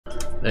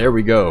There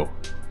we go.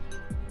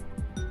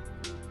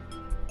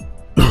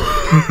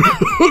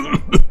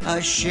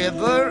 A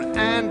shiver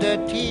and a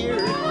tear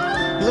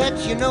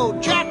lets you know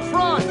Jack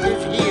Frost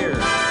is here.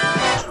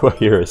 Well,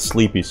 you're a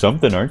sleepy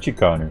something, aren't you,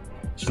 Connor?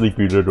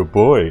 Sleepy little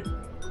boy.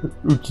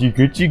 Oochie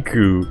goochie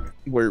goo.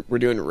 We're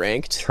doing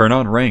ranked. Turn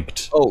on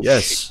ranked. Oh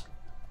yes.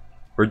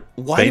 We're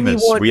Why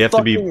famous. Do we, want we have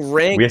to be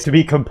ranked? We have to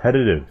be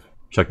competitive.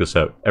 Check this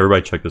out.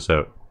 Everybody check this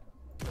out.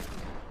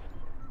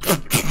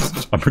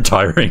 I'm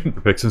retiring.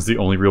 Vixen's the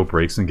only real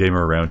Braixen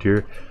gamer around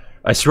here.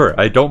 I swear,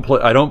 I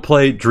don't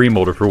play Dream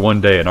Molder for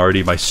one day and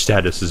already my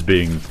status is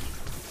being...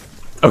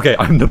 Okay,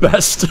 I'm the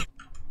best.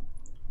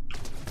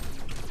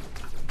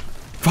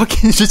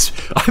 Fucking just...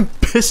 I'm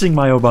pissing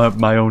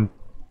my own...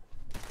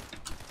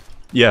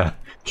 Yeah,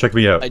 check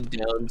me out. I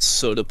downed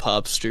Soda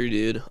Popster,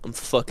 dude. I'm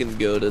fucking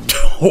goated.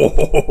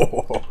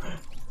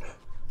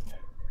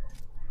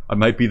 I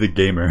might be the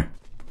gamer.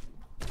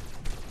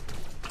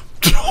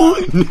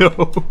 Oh,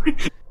 no.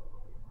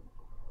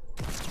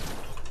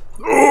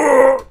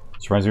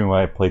 This reminds me when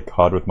I play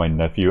COD with my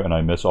nephew and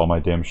I miss all my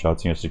damn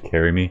shots and he has to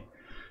carry me.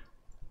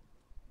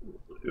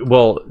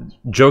 Well,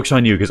 joke's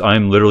on you because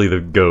I'm literally the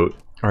GOAT.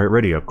 Alright,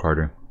 ready up,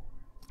 Carter.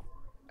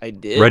 I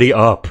did. Ready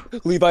up.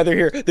 Levi, they're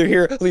here. They're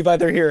here. Levi,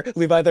 they're here.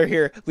 Levi, they're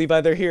here.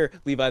 Levi, they're here.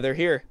 Levi, they're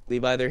here.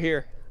 Levi, they're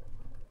here.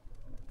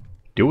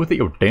 Deal with it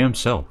your damn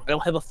self. I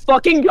don't have a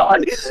fucking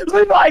gun.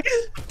 Levi.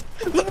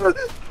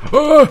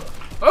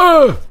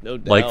 No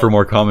doubt. Like for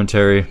more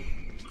commentary.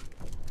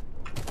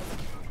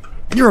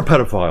 You're a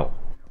pedophile.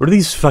 What are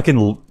these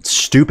fucking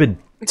stupid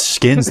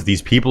skins that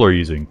these people are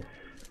using?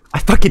 I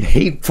fucking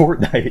hate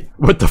Fortnite.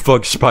 What the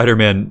fuck,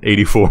 Spider-Man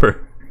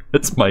 84?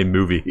 That's my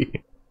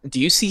movie. Do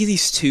you see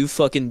these two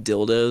fucking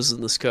dildos in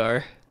this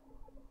car?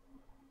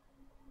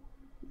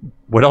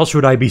 What else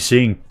would I be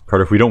seeing?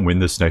 Carter, if we don't win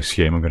this next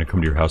game, I'm gonna come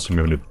to your house. I'm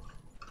going to...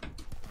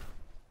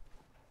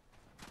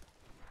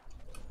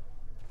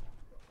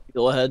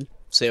 Go ahead.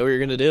 Say what you're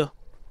gonna do.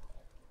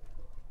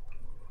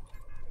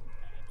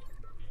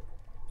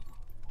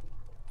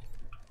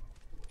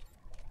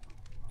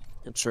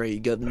 That's right, you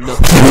got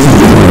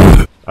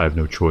nothing. I have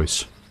no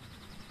choice.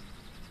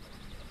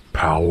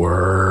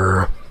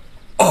 Power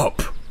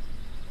up!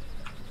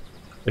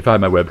 If I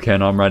had my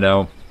webcam on right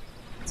now,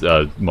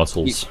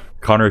 muscles.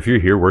 Connor, if you're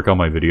here, work on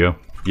my video.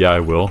 Yeah, I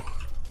will.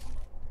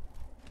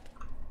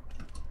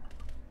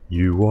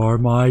 You are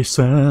my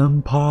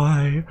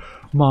senpai,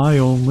 my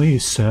only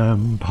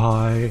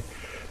senpai.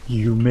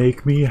 You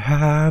make me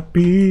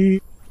happy.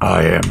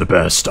 I am the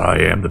best, I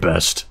am the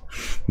best.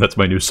 That's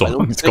my new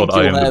song. It's called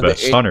I Am the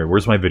Best. Connor,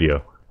 where's my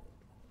video?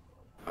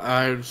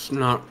 I'm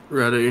not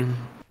ready.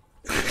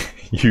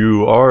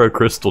 You are a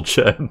crystal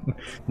gem.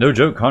 No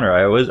joke, Connor.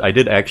 I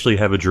did actually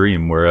have a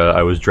dream where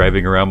I was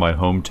driving around my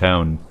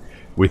hometown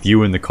with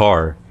you in the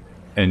car,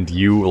 and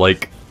you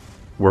like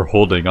were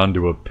holding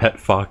onto a pet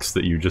fox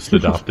that you just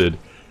adopted,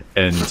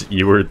 and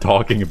you were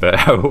talking about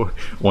how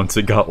once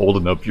it got old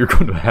enough, you're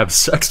going to have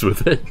sex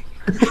with it.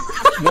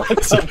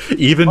 So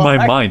even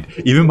my mind,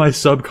 even my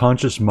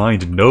subconscious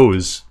mind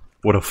knows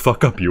what a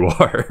fuck up you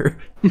are.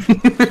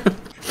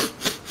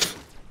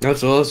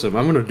 That's awesome.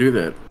 I'm gonna do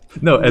that.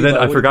 No, and then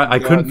I forgot, I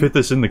couldn't fit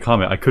this in the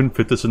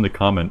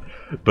comment.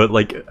 But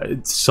like,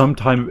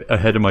 sometime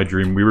ahead of my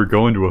dream, we were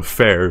going to a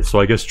fair, so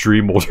I guess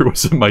Dream Molder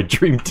was in my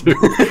dream too.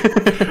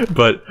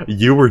 But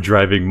you were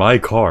driving my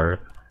car,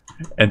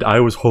 and I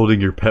was holding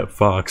your pet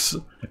fox,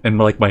 and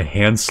like my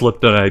hand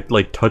slipped and I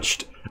like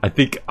touched,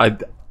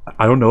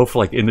 I don't know if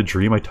like in the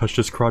dream I touched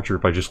his crotch or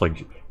if I just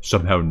like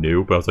somehow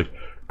knew, but I was like,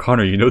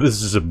 Connor, you know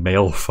this is a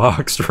male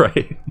fox,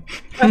 right?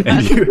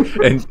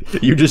 and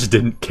you just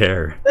didn't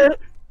care.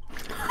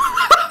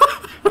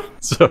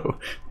 So,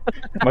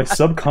 my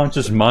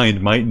subconscious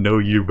mind might know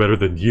you better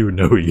than you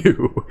know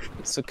you.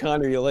 So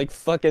Connor, you like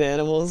fucking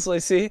animals, I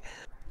see?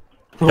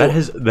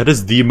 That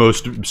is the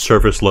most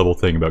surface level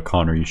thing about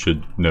Connor you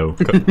should know,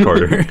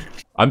 Carter.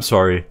 I'm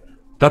sorry.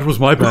 That was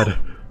my bad.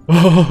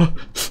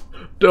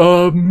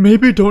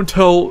 Maybe don't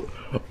tell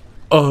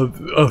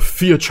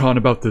Fia-chan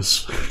about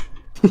this.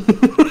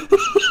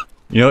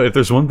 You know, if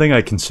there's one thing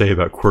I can say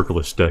about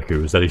Quirkless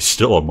Deku is that he's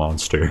still a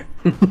monster.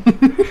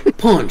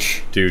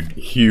 Punch! Dude,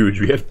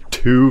 huge. We have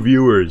 2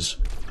 viewers.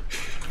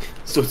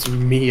 So it's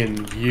me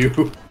and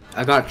you.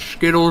 I got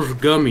Skittles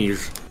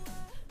gummies.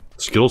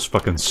 Skittles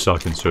fucking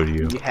suck and so do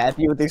you. You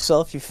happy with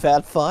yourself, you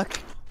fat fuck?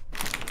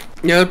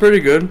 Yeah, they're pretty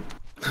good.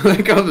 I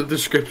like how the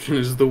description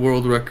is the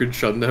world record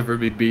shall never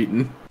be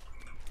beaten.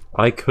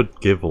 I could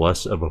give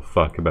less of a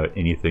fuck about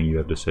anything you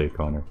have to say,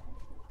 Connor.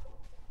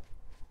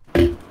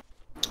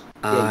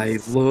 I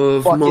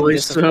love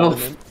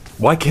myself.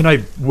 Why can't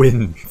I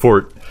win,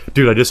 Fort?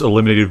 Dude, I just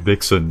eliminated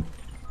Vixen.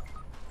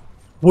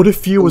 What if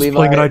Fia was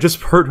playing and I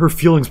just hurt her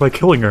feelings by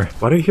killing her?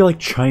 Why do I hear like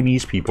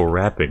Chinese people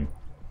rapping?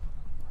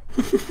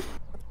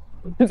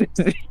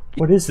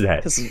 What is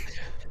that?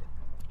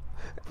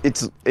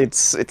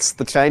 It's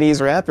the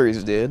Chinese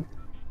rappers, dude.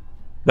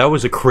 That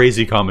was a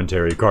crazy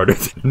commentary, Carter.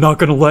 Not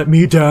gonna let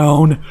me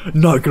down.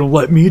 Not gonna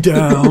let me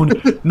down.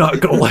 Not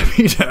gonna let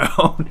me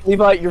down.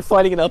 Levi, you're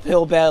fighting an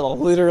uphill battle,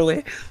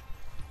 literally.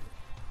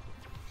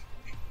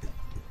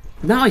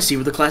 Now I see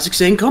where the classic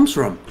saying comes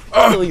from.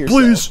 Kill yourself.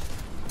 Please!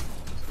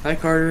 Hi,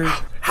 Carter.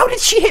 How did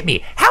she hit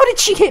me? How did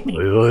she hit me?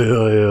 Oi, oi,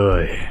 oi,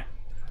 oi.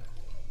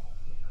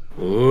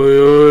 Oi,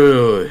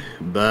 oi, oi.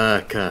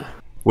 Baka.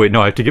 Wait,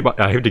 no, I have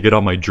to get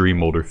on my dream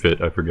molder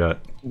fit. I forgot.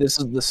 This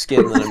is the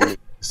skin that I'm gonna...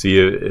 See,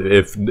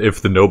 if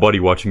the nobody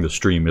watching the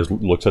stream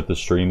looks at the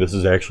stream, this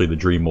is actually the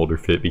dream molder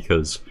fit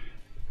because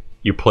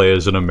you play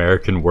as an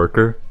American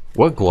worker.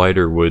 What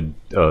glider would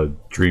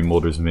Dream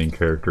Molder's main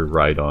character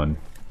ride on?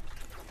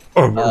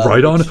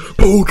 Ride on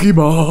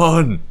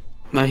Pokemon.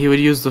 Now he would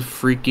use the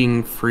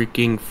freaking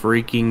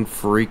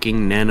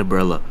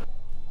Nanabrella.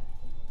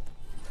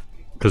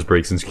 Because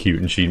Braxton's cute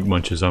and she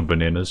munches on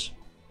bananas.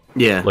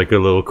 Yeah. Like a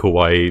little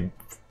kawaii.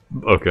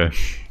 Okay.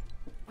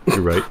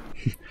 You're right.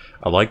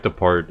 I like the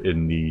part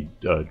in the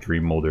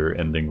Dream Molder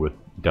ending with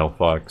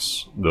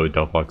Delphox, the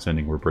Delphox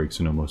ending where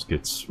Braxton almost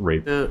gets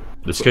raped.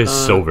 This guy's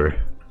silver.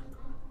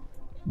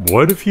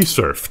 What if he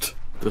surfed?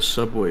 The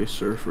Subway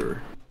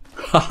Surfer.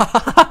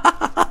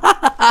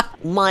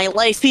 My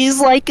life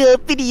is like a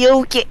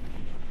video game.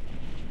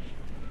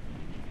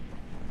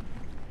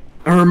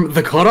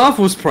 The cutoff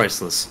was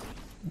priceless.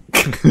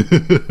 Is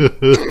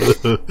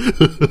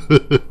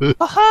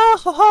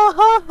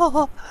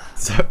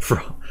that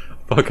from?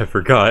 Fuck, I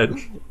forgot.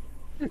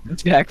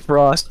 Jack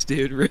Frost,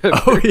 dude. Rip.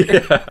 Oh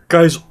yeah.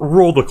 Guys,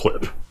 roll the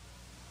clip.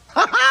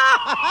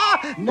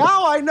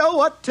 Now I know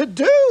what to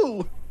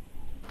do!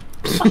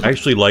 I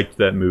actually liked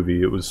that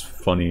movie. It was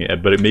funny,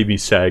 but it made me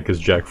sad because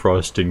Jack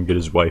Frost didn't get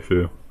his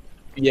waifu.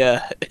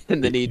 Yeah,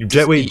 and then he...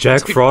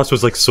 Jack Frost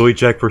was like Soy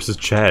Jack versus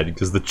Chad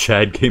because the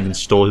Chad came and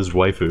stole his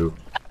waifu.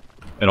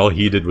 And all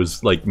he did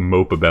was like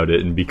mope about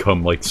it and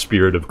become like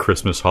spirit of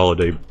Christmas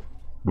holiday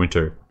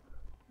winter.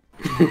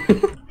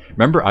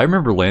 I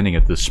remember landing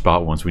at this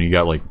spot once when you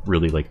got like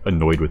really like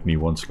annoyed with me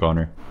once,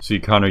 Connor. See,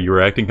 Connor, you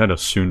were acting kind of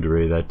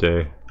tsundere that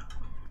day.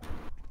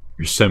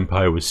 Your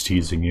senpai was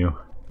teasing you.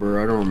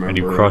 Bro, I don't remember. And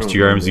you crossed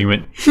your arms and you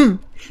went,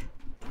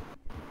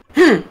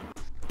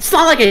 It's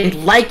not like I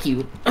like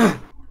you.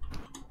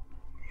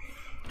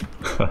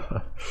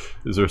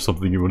 Is there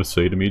something you want to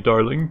say to me,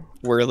 darling?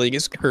 Whirling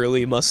his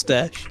curly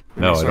mustache.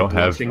 No, I don't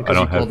have blushing 'cause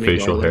you called me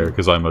facial hair darling.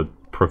 because I'm a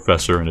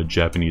professor in a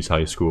Japanese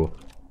high school.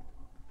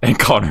 And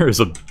Connor is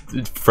a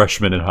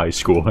freshman in high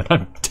school and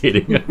I'm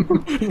dating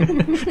him.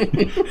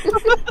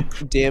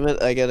 Damn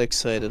it, I got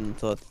excited and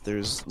thought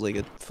there's like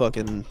a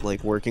fucking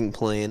like working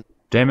plane.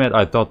 Damn it,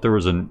 I thought there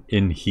was an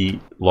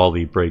in-heat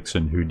lolly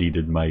Brakeson who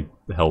needed my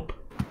help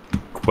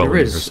quelling There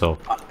is. herself.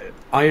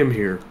 I am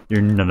here.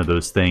 You're none of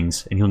those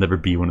things, and you'll never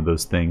be one of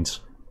those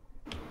things.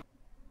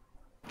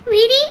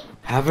 Really?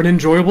 Have an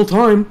enjoyable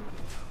time.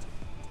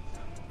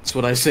 That's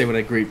what I say when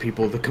I greet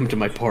people that come to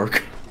my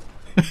park.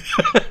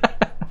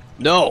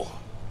 No!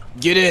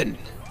 Get in!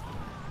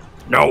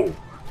 No!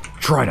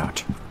 Try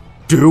not.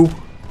 Do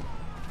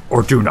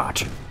or do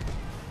not.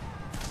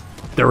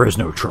 There is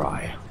no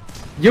try.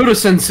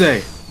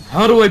 Yoda-sensei,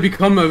 how do I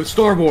become a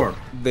Star Wars?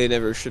 They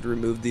never should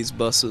remove these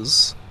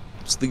buses.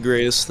 It's the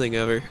greatest thing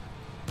ever.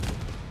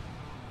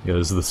 Yeah,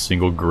 this is the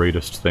single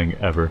greatest thing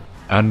ever.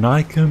 And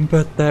I can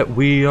bet that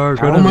we are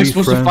How gonna am I be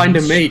supposed friends. to find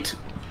a mate?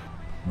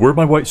 Where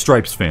my White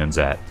Stripes fans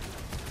at?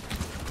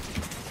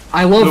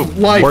 I love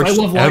life. I Worst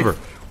love life. ever.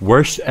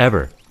 Worst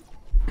ever.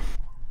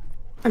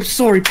 I'm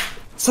sorry,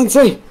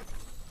 Sensei.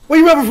 Will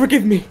you ever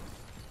forgive me?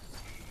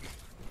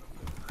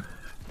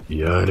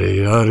 Yari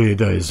yari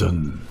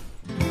daizun.